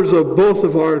founders of both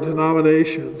of our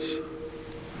denominations,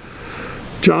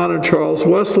 John and Charles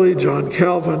Wesley, John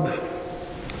Calvin,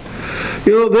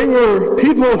 You know, they were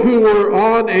people who were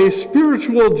on a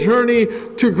spiritual journey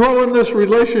to grow in this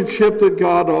relationship that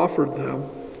God offered them.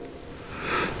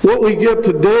 What we get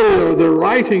today are their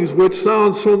writings, which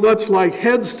sound so much like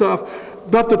head stuff,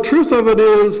 but the truth of it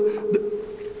is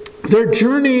their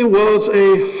journey was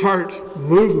a heart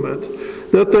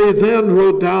movement that they then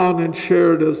wrote down and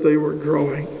shared as they were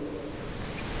growing.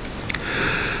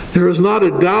 There is not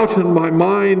a doubt in my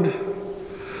mind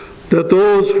that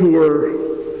those who were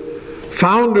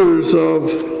founders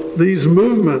of these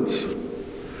movements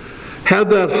had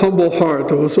that humble heart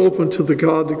that was open to the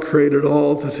God that created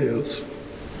all that is.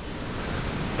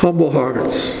 Humble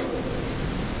hearts,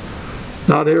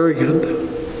 not arrogant,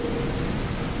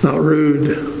 not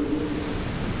rude,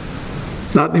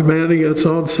 not demanding its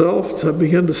own self. Does that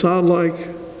begin to sound like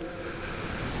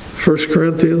 1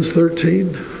 Corinthians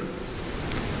 13?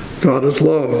 God is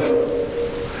love.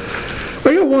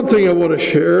 I got one thing I want to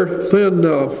share.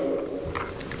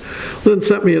 Lynn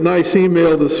sent me a nice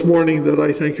email this morning that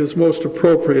I think is most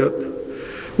appropriate.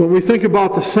 When we think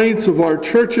about the saints of our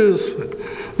churches,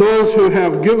 those who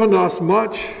have given us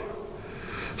much,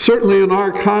 certainly in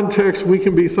our context we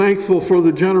can be thankful for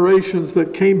the generations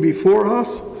that came before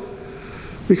us,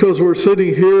 because we're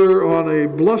sitting here on a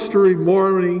blustery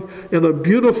morning in a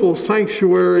beautiful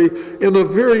sanctuary in a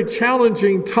very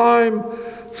challenging time,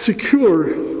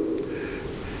 secure in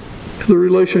the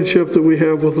relationship that we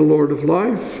have with the Lord of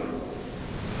life,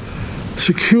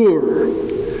 secure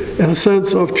in a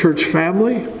sense of church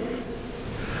family.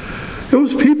 It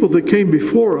was people that came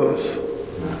before us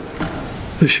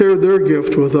that shared their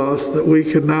gift with us that we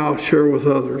can now share with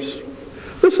others.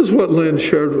 This is what Lynn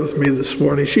shared with me this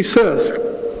morning. She says,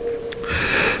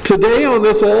 today on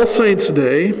this All Saints'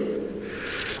 Day,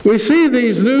 we see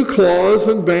these new cloths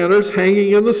and banners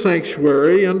hanging in the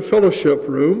sanctuary and fellowship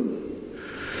room.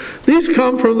 These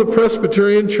come from the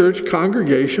Presbyterian Church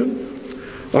congregation,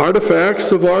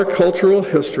 artifacts of our cultural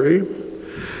history.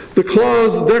 The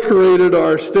cloths decorated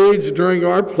our stage during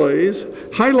our plays,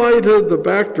 highlighted the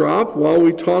backdrop while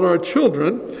we taught our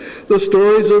children the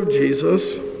stories of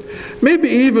Jesus, maybe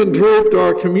even draped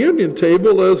our communion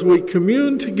table as we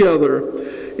communed together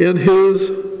in His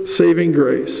saving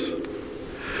grace.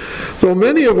 Though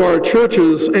many of our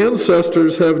church's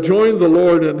ancestors have joined the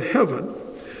Lord in heaven,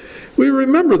 we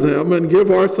remember them and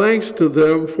give our thanks to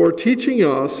them for teaching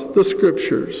us the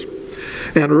Scriptures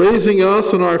and raising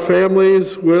us and our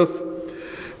families with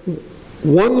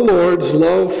one Lord's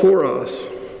love for us.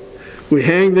 We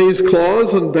hang these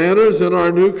cloths and banners in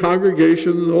our new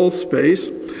congregational space,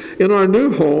 in our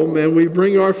new home, and we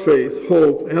bring our faith,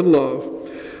 hope, and love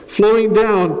flowing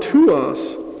down to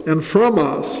us and from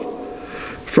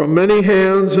many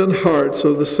hands and hearts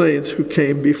of the saints who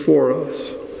came before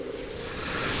us.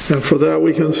 And for that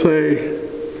we can say,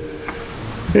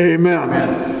 Amen.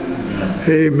 Amen.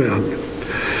 Amen.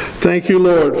 Thank you,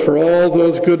 Lord, for all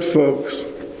those good folks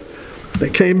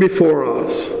that came before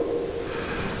us,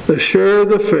 that shared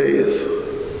the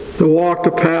faith, that walked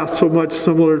a path so much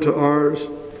similar to ours.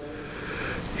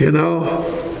 You know,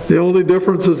 the only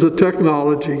difference is the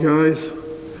technology, guys.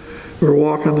 We're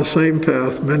walking the same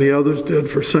path many others did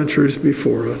for centuries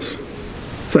before us.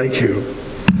 Thank you.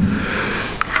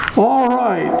 All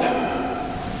right.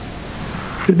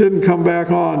 It didn't come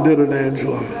back on, did it,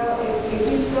 Angela?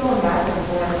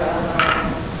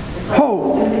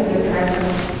 Oh.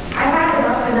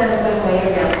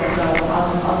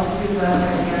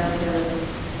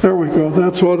 There we go.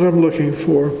 That's what I'm looking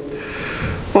for.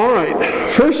 All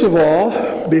right. First of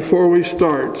all, before we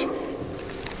start,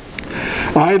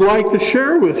 I'd like to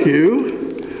share with you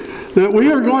that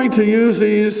we are going to use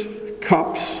these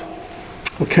cups.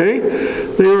 Okay?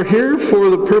 They are here for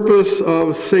the purpose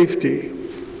of safety.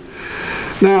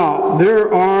 Now,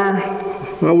 there are,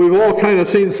 well, we've all kind of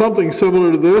seen something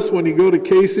similar to this when you go to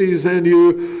Casey's and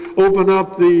you open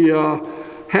up the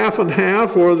half and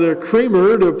half or the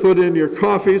creamer to put in your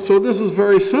coffee. So this is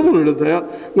very similar to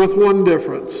that with one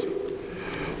difference.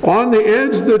 On the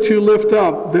edge that you lift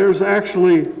up, there's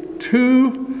actually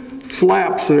two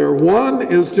flaps there. One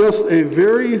is just a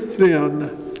very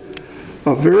thin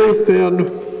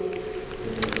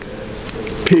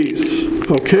piece,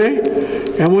 okay?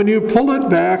 And when you pull it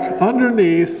back,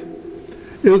 underneath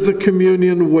is the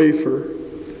communion wafer.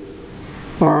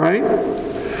 All right?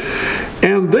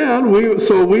 And then we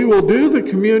will do the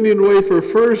communion wafer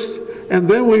first, and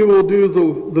then we will do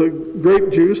the grape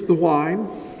juice, the wine,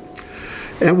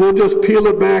 and we'll just peel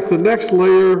it back the next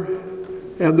layer,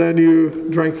 and then you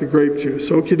drink the grape juice.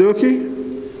 Okie dokie?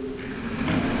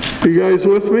 You guys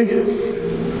with me?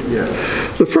 Yeah.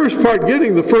 The first part,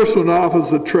 getting the first one off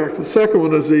is the trick. The second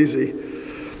one is easy.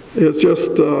 It's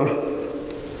just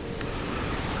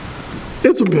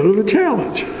it's a bit of a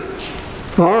challenge.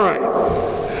 All right.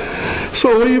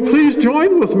 So will you please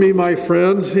join with me, my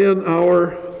friends, in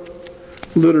our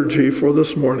liturgy for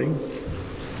this morning.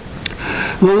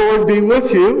 The Lord be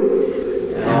with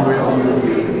you. And with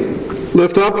you.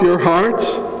 Lift up your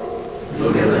hearts.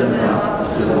 Look at them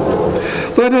now to the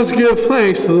Lord. Let us give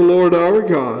thanks to the Lord our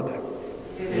God.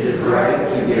 It is right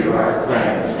to give our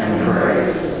thanks and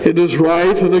praise. It is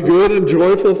right and a good and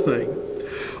joyful thing,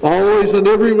 always and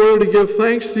everywhere to give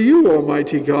thanks to you,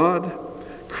 Almighty God,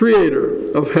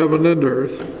 Creator of heaven and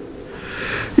earth.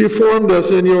 You formed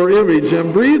us in your image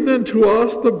and breathed into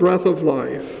us the breath of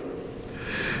life.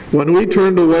 When we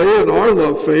turned away and our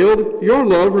love failed, your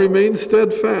love remained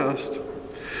steadfast.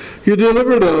 You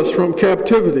delivered us from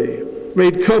captivity,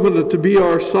 made covenant to be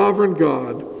our sovereign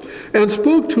God, and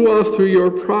spoke to us through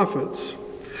your prophets,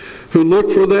 who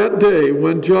look for that day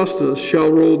when justice shall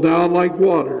roll down like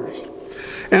waters,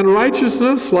 and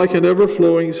righteousness like an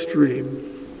ever-flowing stream.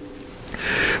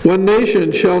 When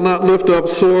nation shall not lift up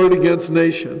sword against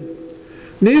nation,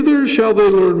 neither shall they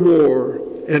learn war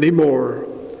any more.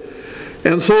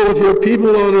 And so with your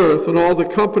people on earth and all the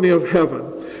company of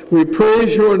heaven, we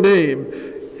praise your name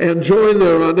and join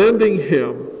their unending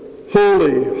hymn,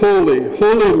 Holy, holy,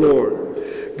 holy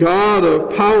Lord, God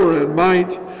of power and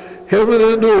might, heaven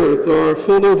and earth are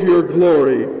full of your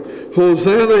glory.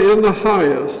 Hosanna in the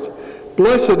highest.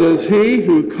 Blessed is he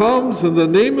who comes in the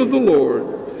name of the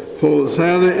Lord.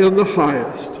 Hosanna in the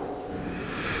highest.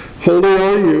 Holy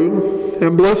are you,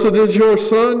 and blessed is your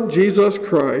Son, Jesus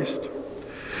Christ.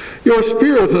 Your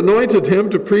Spirit anointed him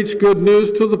to preach good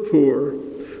news to the poor,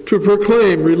 to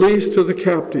proclaim release to the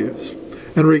captives,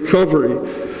 and recovery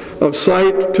of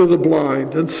sight to the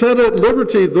blind, and set at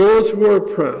liberty those who are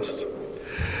oppressed,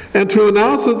 and to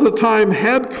announce that the time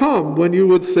had come when you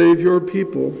would save your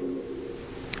people.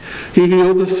 He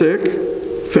healed the sick,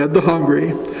 fed the hungry,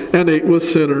 and ate with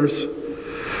sinners.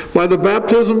 By the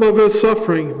baptism of his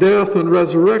suffering, death, and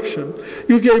resurrection,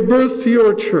 you gave birth to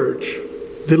your church,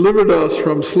 delivered us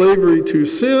from slavery to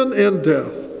sin and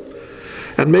death,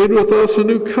 and made with us a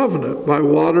new covenant by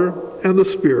water and the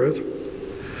Spirit.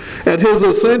 At his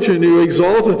ascension, you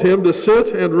exalted him to sit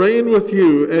and reign with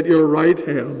you at your right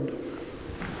hand.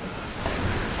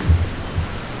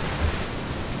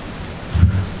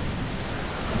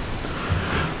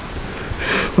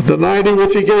 The night in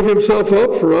which he gave himself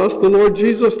up for us, the Lord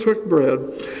Jesus took bread,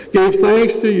 gave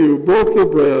thanks to you, broke the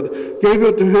bread, gave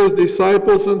it to his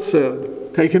disciples, and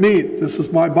said, "Take and eat. This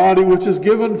is my body which is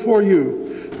given for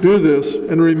you. Do this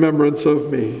in remembrance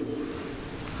of me."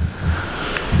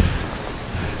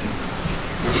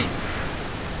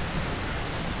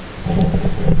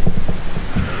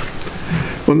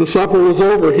 When the supper was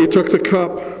over, he took the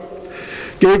cup,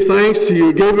 gave thanks to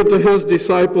you, gave it to his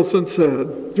disciples, and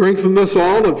said, "Drink from this,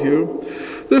 all of you.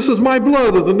 This is my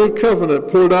blood of the new covenant,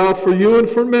 poured out for you and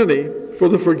for many for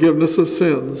the forgiveness of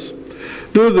sins.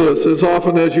 Do this as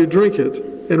often as you drink it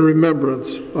in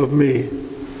remembrance of me."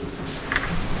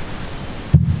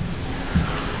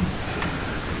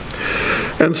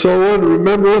 And so, in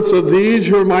remembrance of these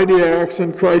your mighty acts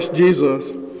in Christ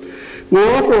Jesus, we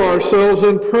offer ourselves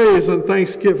in praise and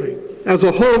thanksgiving as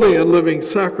a holy and living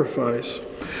sacrifice,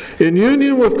 in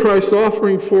union with Christ's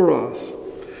offering for us,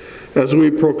 as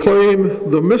we proclaim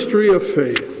the mystery of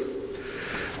faith.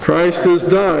 Christ has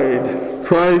died.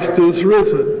 Christ is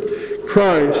risen.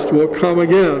 Christ will come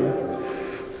again.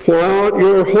 Pour out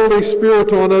your Holy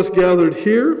Spirit on us gathered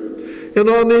here and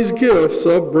on these gifts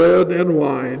of bread and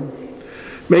wine.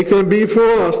 Make them be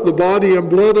for us the body and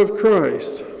blood of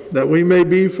Christ, that we may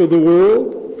be for the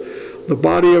world the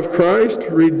body of Christ,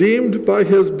 redeemed by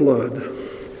his blood.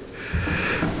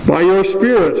 By your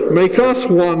Spirit, make us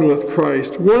one with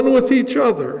Christ, one with each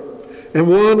other, and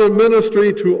one in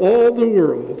ministry to all the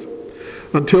world,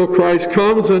 until Christ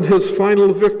comes in his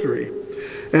final victory,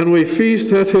 and we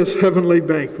feast at his heavenly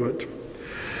banquet.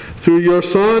 Through your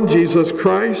Son, Jesus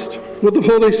Christ, with the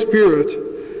Holy Spirit,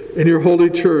 in your holy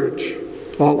church,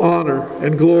 all honor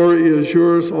and glory is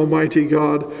yours, Almighty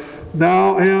God,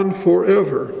 now and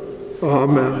forever.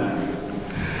 Amen.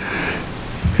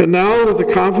 And now, with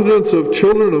the confidence of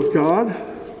children of God,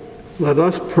 let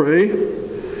us pray.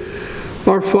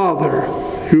 Our Father,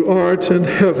 who art in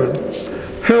heaven,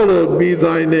 hallowed be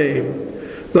thy name.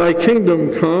 Thy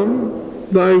kingdom come,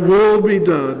 thy will be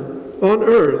done, on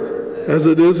earth as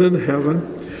it is in heaven.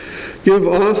 Give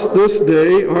us this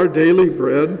day our daily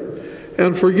bread,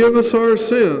 and forgive us our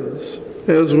sins,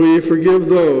 as we forgive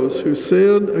those who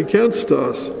sin against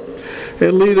us.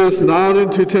 And lead us not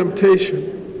into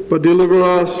temptation, but deliver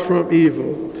us from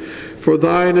evil. For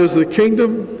thine is the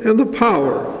kingdom, and the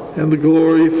power, and the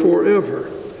glory forever.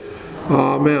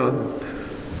 Amen.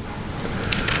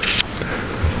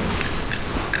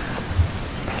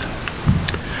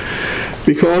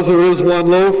 Because there is one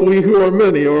loaf, we who are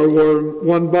many are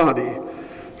one body,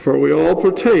 for we all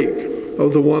partake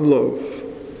of the one loaf.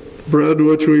 The bread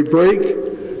which we break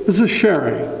is a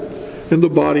sharing in the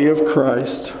body of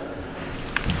Christ.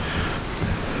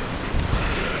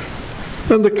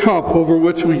 And the cup over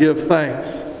which we give thanks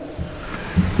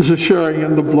is a sharing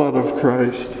in the blood of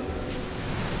Christ.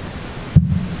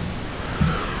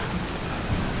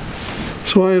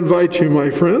 So I invite you, my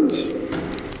friends,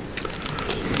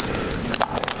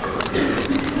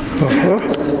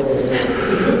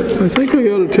 I think I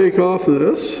got to take off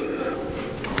this.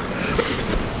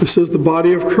 This is the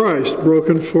body of Christ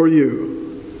broken for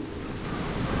you.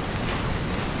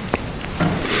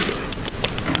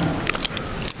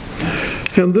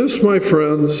 And this, my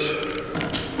friends,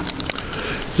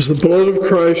 is the blood of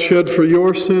Christ shed for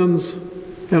your sins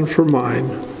and for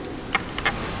mine.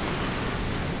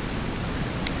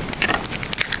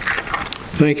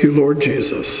 Thank you, Lord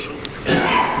Jesus.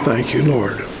 Thank you,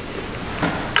 Lord.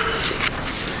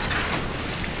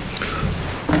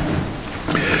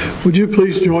 Would you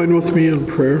please join with me in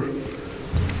prayer?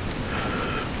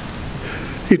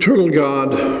 Eternal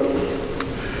God,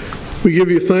 we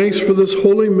give you thanks for this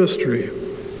holy mystery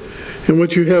in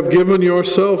which you have given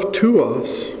yourself to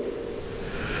us.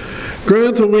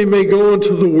 Grant that we may go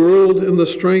into the world in the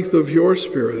strength of your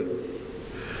Spirit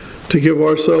to give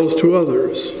ourselves to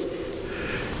others.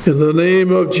 In the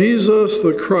name of Jesus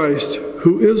the Christ,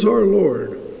 who is our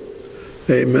Lord.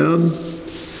 Amen.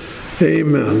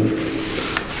 Amen.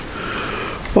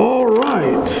 All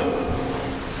right.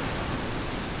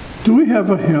 Do we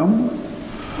have a hymn?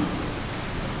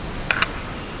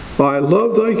 I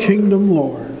love thy kingdom,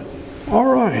 Lord.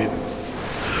 All right.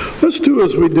 Let's do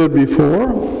as we did before.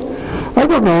 I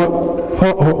don't know.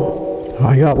 Uh-oh.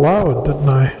 I got loud, didn't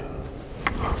I?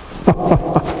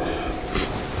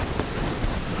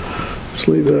 Let's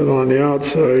leave that on the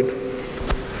outside.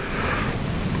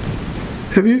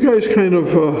 Have you guys kind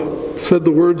of said the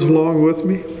words along with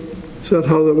me? Is that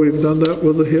how that we've done that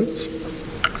with the hymns?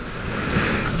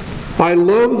 I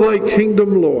love thy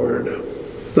kingdom, Lord,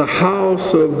 the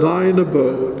house of thine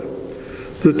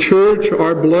abode, the church,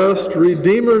 our blessed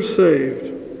Redeemer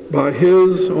saved by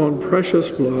his own precious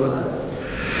blood.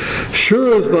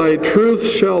 Sure as thy truth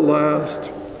shall last,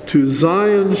 to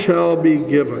Zion shall be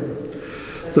given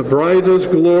the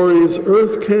brightest glories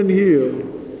earth can yield,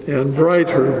 and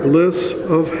brighter bliss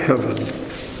of heaven.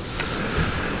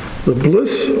 The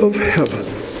bliss of heaven.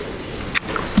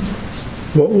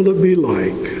 What will it be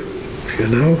like, you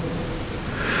know?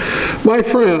 My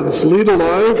friends, lead a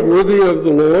life worthy of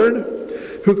the Lord,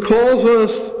 who calls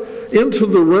us into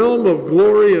the realm of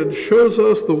glory and shows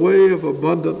us the way of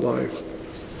abundant life.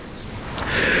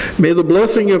 May the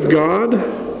blessing of God,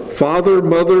 Father,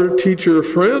 Mother, Teacher,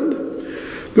 Friend,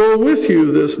 go with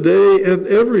you this day and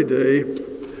every day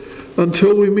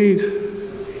until we meet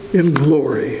in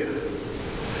glory.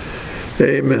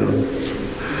 Amen.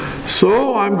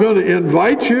 So I'm going to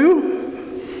invite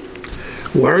you,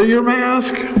 wear your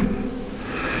mask,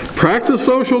 practice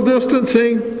social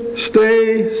distancing,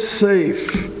 stay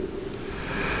safe.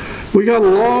 We got a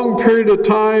long period of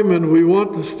time and we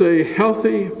want to stay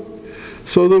healthy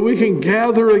so that we can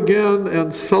gather again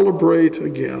and celebrate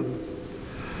again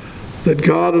that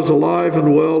God is alive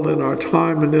and well in our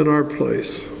time and in our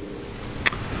place.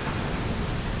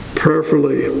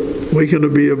 Prayerfully, we're going to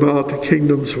be about the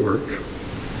kingdom's work.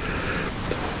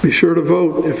 Be sure to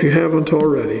vote if you haven't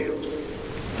already.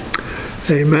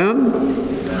 Amen.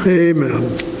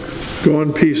 Amen. Go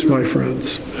in peace, my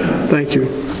friends. Thank you.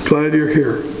 Glad you're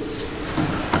here.